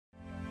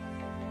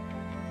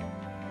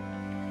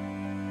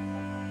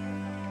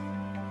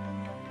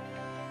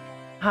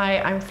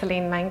Hi, I'm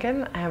Celine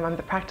Mangan. I'm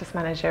the practice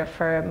manager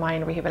for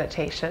Mine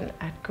Rehabilitation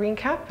at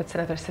GreenCap. It's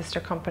another sister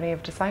company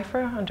of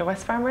Decipher under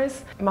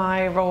Wesfarmers.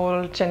 My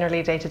role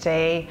generally day to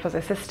day was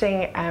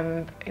assisting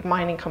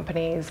mining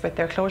companies with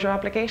their closure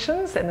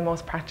obligations in the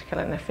most practical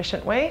and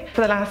efficient way.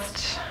 For the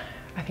last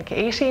I think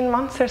 18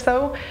 months or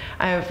so,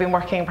 I've been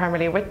working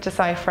primarily with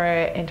Decipher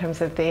in terms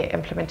of the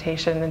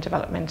implementation and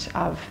development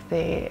of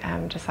the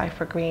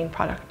Decipher Green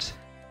product.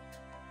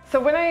 So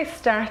when I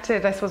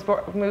started, I suppose,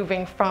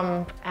 moving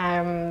from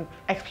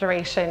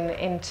exploration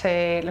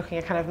into looking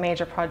at kind of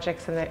major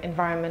projects in the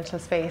environmental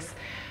space,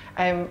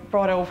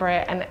 brought over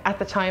it, and at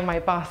the time my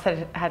boss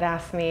had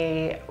asked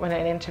me when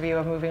in an interview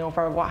of moving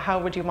over,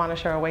 how would you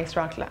monitor a waste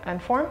rock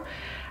landform?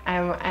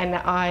 And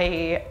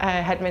I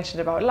had mentioned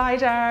about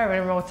LiDAR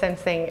and remote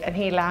sensing, and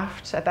he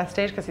laughed at that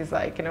stage because he's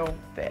like, you know,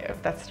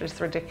 that's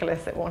just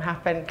ridiculous, it won't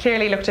happen.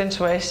 Clearly looked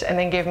into it and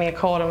then gave me a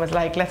call and was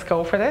like, let's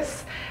go for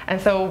this. And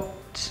so,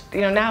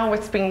 you know, now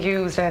it's being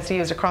used and it's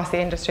used across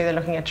the industry. They're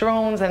looking at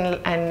drones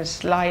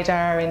and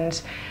LiDAR and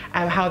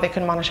how they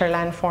can monitor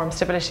landform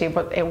stability,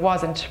 but it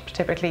wasn't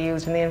typically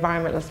used in the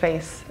environmental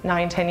space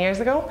 9-10 years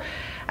ago.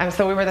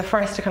 So we were the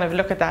first to kind of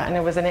look at that, and it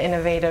was an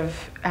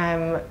innovative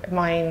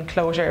mine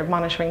closure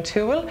monitoring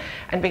tool,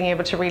 and being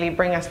able to really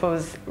bring, I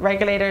suppose,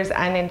 regulators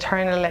and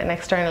internal and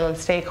external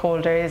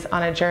stakeholders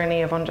on a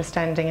journey of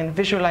understanding and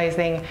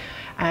visualizing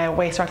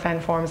waste rock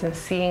landforms and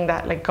seeing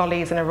that, like,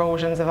 gullies and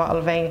erosions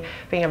evolving,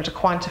 being able to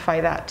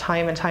quantify that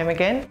time and time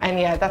again. And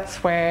yeah,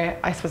 that's where,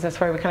 I suppose, that's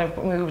where we kind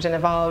of moved and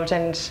evolved,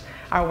 and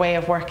our way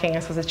of working, I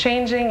suppose, is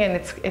changing, and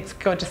it's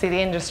good to see the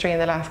industry in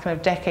the last kind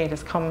of decade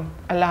has come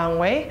a long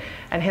way,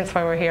 and hence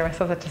why we're here, I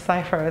suppose, at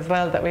Decipher as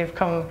well, that we've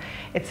come,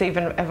 it's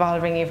even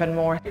evolving even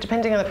more.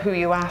 Depending on who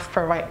you ask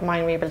for,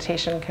 mine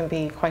rehabilitation can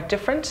be quite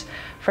different.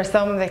 For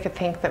some, they could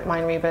think that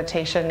mine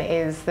rehabilitation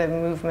is the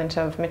movement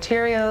of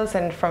materials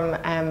and from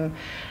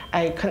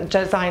a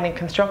design and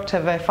construct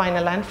of a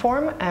final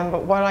landform,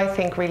 but what I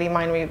think really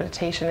mine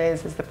rehabilitation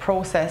is the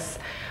process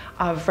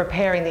of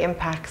repairing the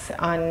impacts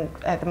on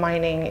the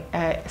mining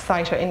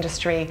site or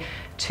industry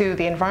to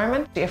the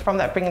environment. From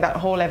that, bringing that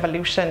whole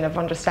evolution of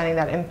understanding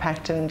that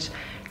impact and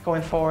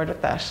going forward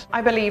with that.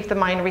 I believe the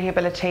mine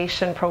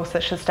rehabilitation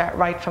process should start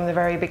right from the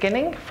very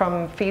beginning,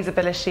 from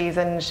feasibilities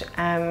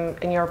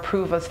and in your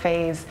approvals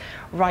phase,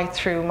 right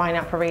through mine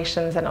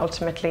operations and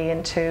ultimately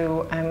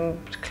into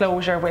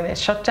closure when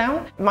it's shut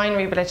down. Mine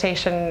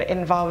rehabilitation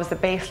involves the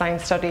baseline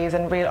studies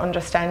and real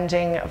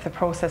understanding of the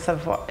process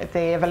of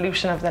the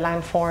evolution of the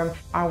landform.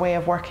 Our way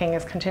of working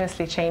is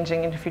continuously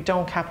changing, and if you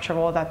don't capture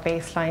all that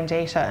baseline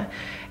data,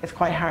 it's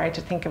quite hard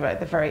to think about at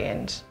the very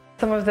end.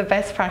 Some of the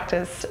best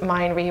practice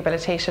mine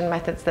rehabilitation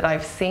methods that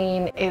I've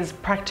seen is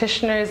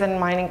practitioners and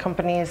mining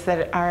companies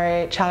that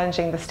are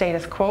challenging the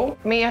status quo.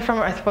 From,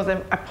 I suppose,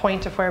 a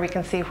point of where we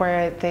can see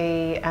where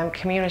the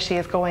community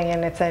is going,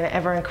 and it's an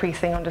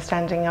ever-increasing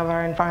understanding of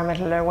our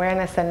environmental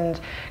awareness and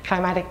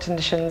climatic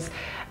conditions.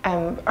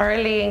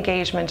 Early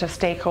engagement of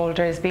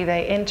stakeholders, be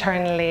they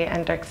internally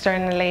and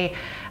externally,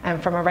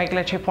 from a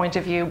regulatory point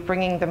of view,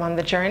 bringing them on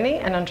the journey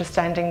and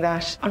understanding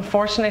that,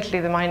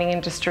 unfortunately, the mining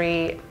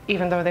industry,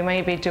 even though they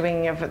may be doing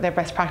their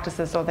best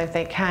practices so that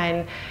they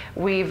can,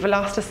 we've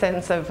lost a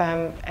sense of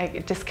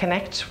a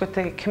disconnect with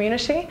the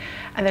community,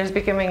 and there's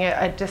becoming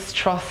a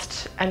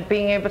distrust, and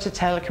being able to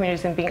tell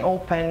communities and being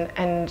open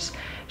and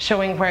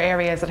showing where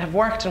areas that have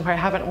worked and where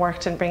haven't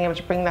worked, and being able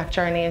to bring that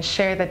journey and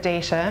share the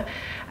data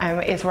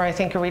is where I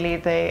think really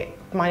the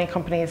mining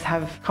companies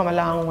have come a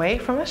long way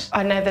from it.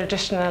 Another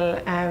additional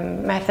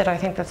method I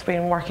think that's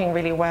been working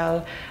really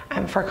well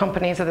for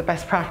companies of the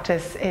best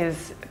practice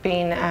is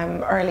being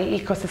early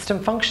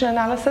ecosystem function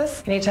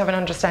analysis. You need to have an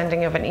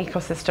understanding of an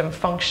ecosystem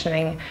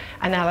functioning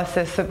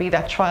analysis, so be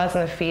that trials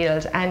in the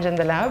field and in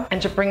the lab,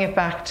 and to bring it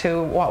back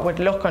to what would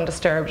look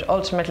undisturbed,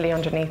 ultimately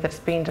underneath it's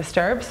being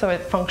disturbed, so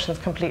it functions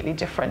completely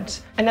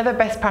different. Another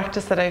best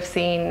practice that I've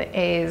seen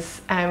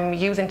is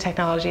using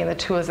technology and the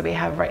tools that we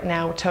have right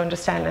now to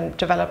understand and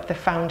develop the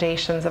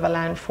foundations of a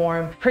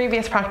landform.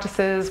 Previous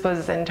practices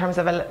was in terms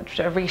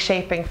of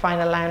reshaping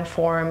final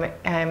landform,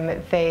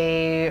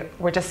 they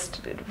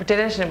did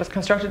it and it was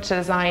constructed to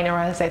design or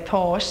as they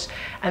thought,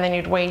 and then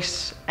you'd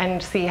wait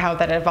and see how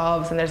that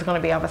evolves, and there's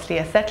going to be obviously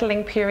a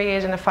settling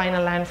period in a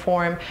final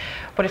landform.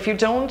 But if you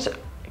don't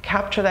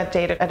capture that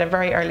data at a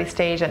very early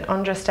stage and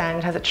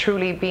understand, has it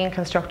truly been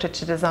constructed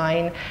to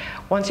design?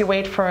 Once you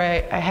wait for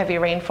a heavy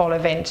rainfall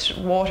event,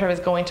 water is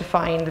going to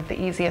find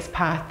the easiest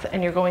path,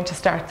 and you're going to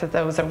start with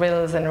those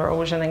rills and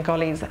erosion and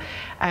gullies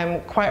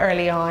quite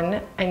early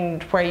on,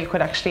 and where you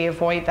could actually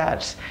avoid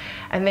that.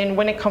 And then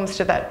when it comes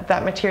to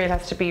that material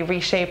has to be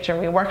reshaped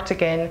and reworked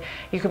again,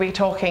 you could be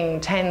talking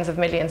tens of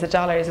millions of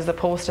dollars, as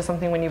opposed to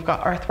something when you've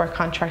got earthwork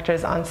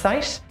contractors on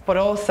site. But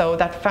also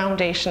that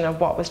foundation of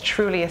what was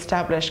truly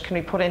established can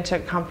be put into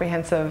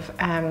comprehensive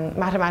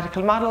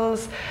mathematical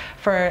models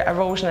for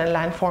erosion and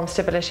landform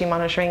stability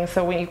monitoring.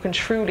 So when you can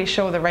truly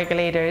show the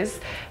regulators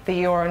that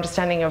your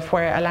understanding of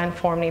where a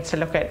landform needs to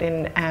look at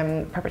in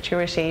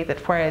perpetuity,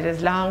 that where it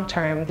is long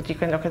term, that you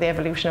can look at the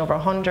evolution over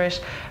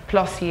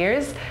 100+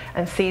 years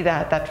and see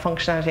that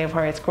functionality of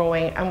where it's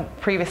growing. And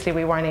previously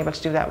we weren't able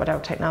to do that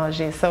without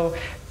technology. So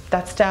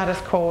that status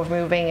quo of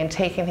moving and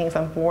taking things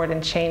on board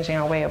and changing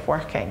our way of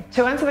working.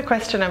 To answer the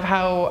question of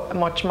how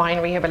much mine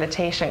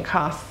rehabilitation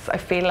costs, I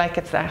feel like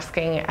it's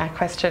asking a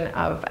question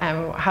of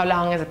how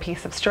long is a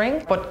piece of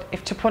string. But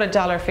if to put a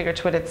dollar figure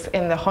to it, it's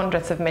in the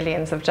hundreds of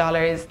millions of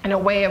dollars. And a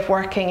way of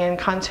working and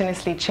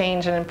continuously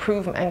change and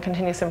improvement and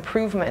continuous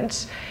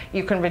improvement,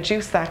 you can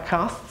reduce that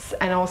costs,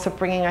 and also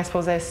bringing, I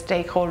suppose, those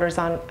stakeholders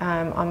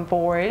on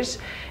board.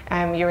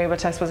 You're able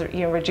to, I suppose,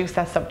 reduce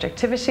that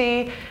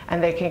subjectivity,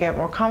 and they can get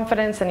more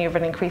confidence, and you have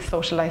an increased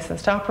social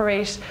license to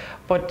operate.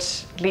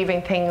 But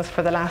leaving things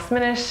for the last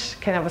minute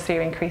can obviously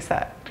increase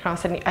that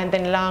cost. And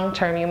then long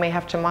term, you may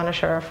have to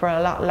monitor for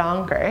a lot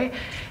longer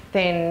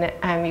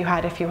than you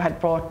had if you had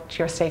brought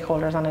your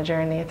stakeholders on a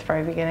journey at the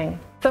very beginning.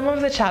 Some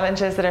of the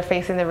challenges that are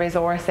facing the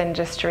resource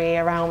industry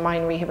around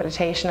mine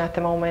rehabilitation at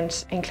the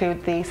moment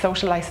include the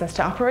social license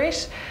to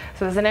operate.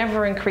 So there's an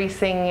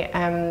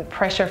ever-increasing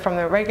pressure from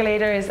the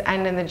regulators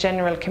and in the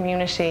general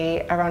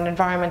community around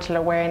environmental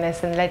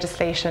awareness, and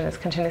legislation is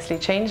continuously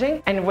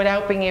changing. And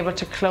without being able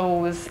to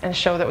close and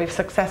show that we've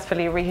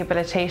successfully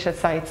rehabilitated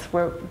sites,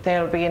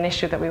 there'll be an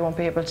issue that we won't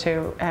be able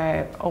to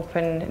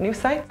open new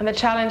sites. And the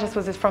challenge, I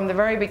suppose, is from the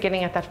very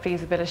beginning at that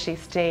feasibility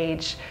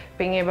stage,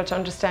 being able to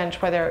understand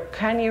whether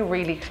can you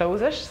really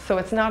close it. So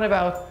it's not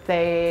about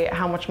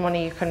how much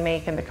money you can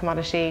make in the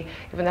commodity,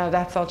 even though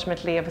that's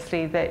ultimately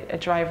obviously a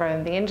driver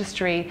in the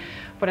industry,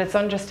 but it's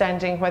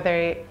understanding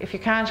whether if you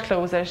can't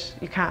close it,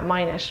 you can't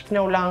mine it. It's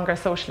no longer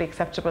socially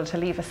acceptable to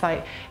leave a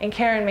site in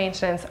care and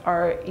maintenance,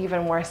 or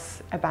even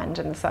worse,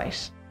 abandon the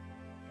site.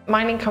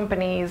 Mining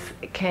companies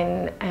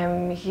can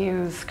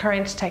use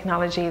current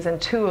technologies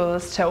and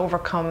tools to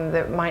overcome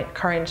the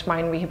current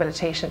mine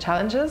rehabilitation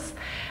challenges.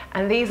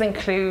 And these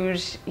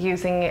include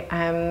using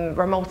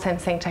remote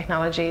sensing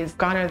technologies.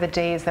 Gone are the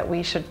days that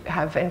we should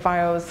have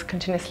enviros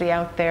continuously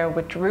out there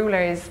with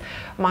rulers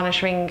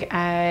monitoring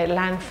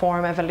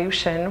landform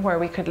evolution, where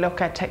we could look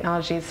at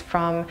technologies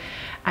from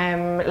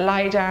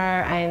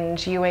LiDAR and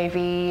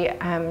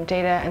UAV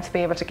data, and to be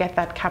able to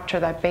capture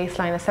that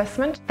baseline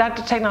assessment.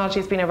 That technology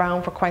has been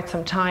around for quite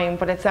some time,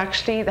 but it's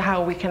actually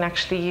how we can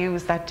actually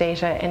use that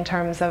data in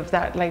terms of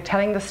that, like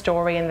telling the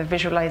story and the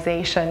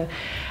visualization,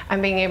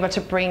 and being able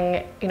to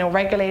bring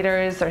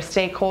regulators or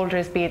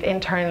stakeholders, be it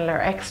internal or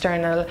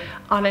external,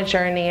 on a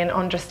journey and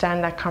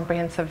understand that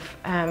comprehensive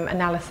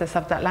analysis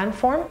of that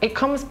landform. It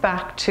comes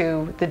back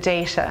to the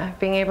data,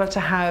 being able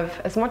to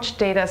have as much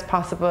data as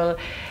possible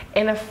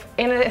in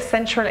a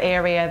central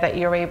area that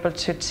you're able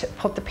to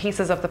put the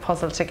pieces of the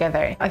puzzle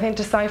together. I think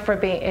Decipher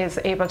is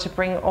able to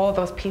bring all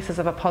those pieces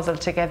of a puzzle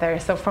together.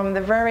 So from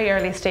the very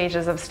early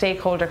stages of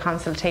stakeholder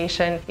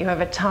consultation, you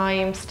have a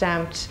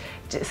time-stamped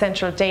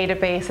central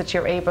database that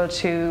you're able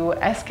to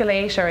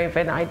escalate or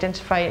even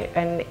identify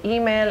and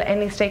email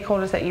any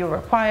stakeholders that you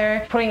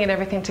require. Putting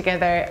everything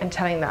together and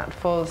telling that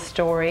full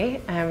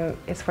story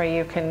is where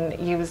you can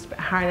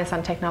harness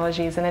on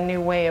technologies in a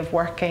new way of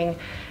working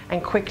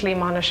and quickly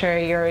monitor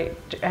your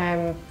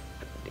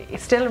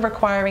still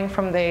requiring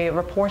from the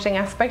reporting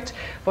aspect,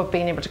 but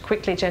being able to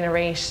quickly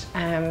generate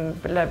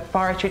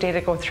laboratory data,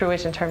 go through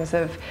it in terms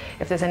of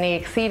if there's any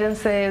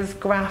exceedances,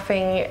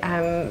 graphing,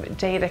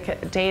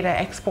 data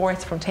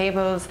exports from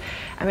tables,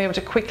 and be able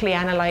to quickly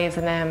analyse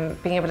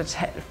and being able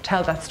to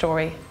tell that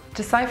story.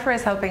 Decipher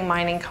is helping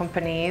mining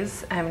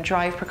companies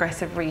drive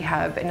progressive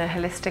rehab in a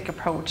holistic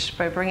approach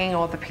by bringing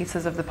all the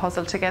pieces of the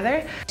puzzle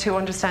together to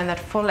understand that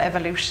full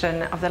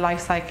evolution of the life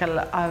cycle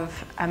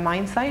of a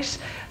mine site.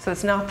 So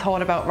it's not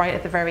thought about right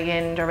at the very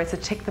end, or it's a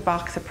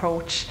tick-the-box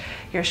approach.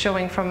 You're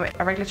showing from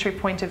a regulatory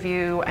point of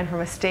view and from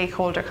a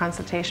stakeholder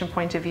consultation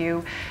point of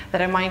view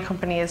that a mine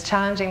company is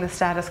challenging the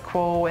status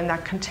quo in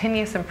that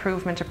continuous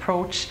improvement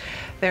approach.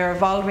 They're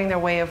evolving their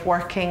way of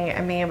working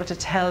and being able to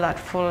tell that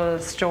full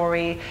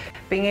story,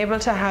 being able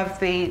to have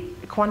the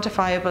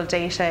quantifiable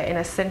data in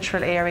a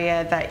central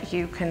area that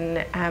you can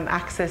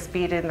access,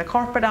 be it in the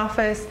corporate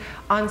office,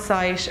 on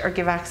site, or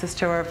give access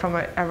to from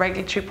a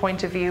regulatory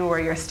point of view, or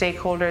your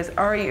stakeholders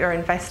or your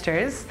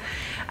investors,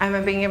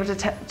 and being able to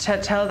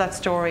tell that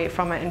story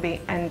from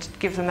it and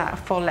give them that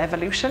full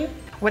evolution.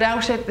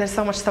 Without it, there's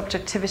so much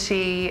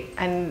subjectivity,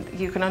 and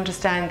you can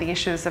understand the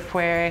issues of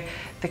where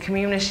the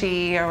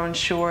community are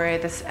unsure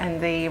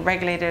and the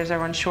regulators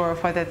are unsure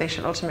of whether they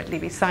should ultimately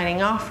be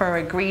signing off or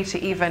agree to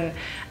even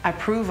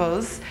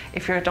approvals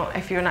if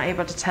you're not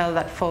able to tell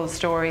that full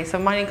story. So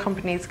mining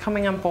companies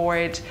coming on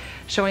board,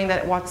 showing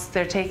that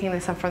they're taking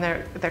this from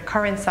their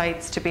current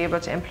sites to be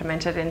able to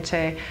implement it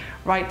into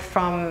right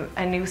from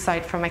a new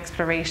site, from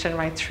exploration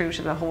right through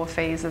to the whole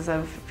phases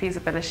of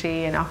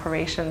feasibility and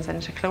operations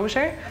into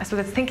closure. So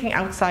it's thinking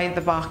outside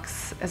the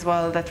box as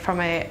well, that from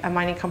a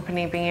mining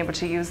company being able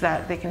to use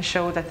that, they can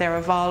show show that they're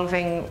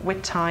evolving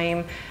with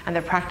time and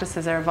their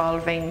practices are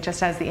evolving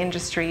just as the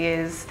industry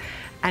is,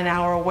 and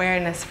our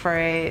awareness for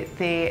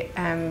the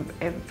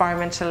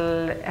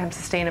environmental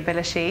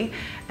sustainability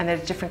and the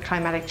different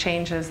climatic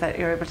changes, that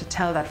you're able to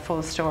tell that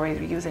full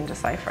story using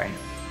Decipher.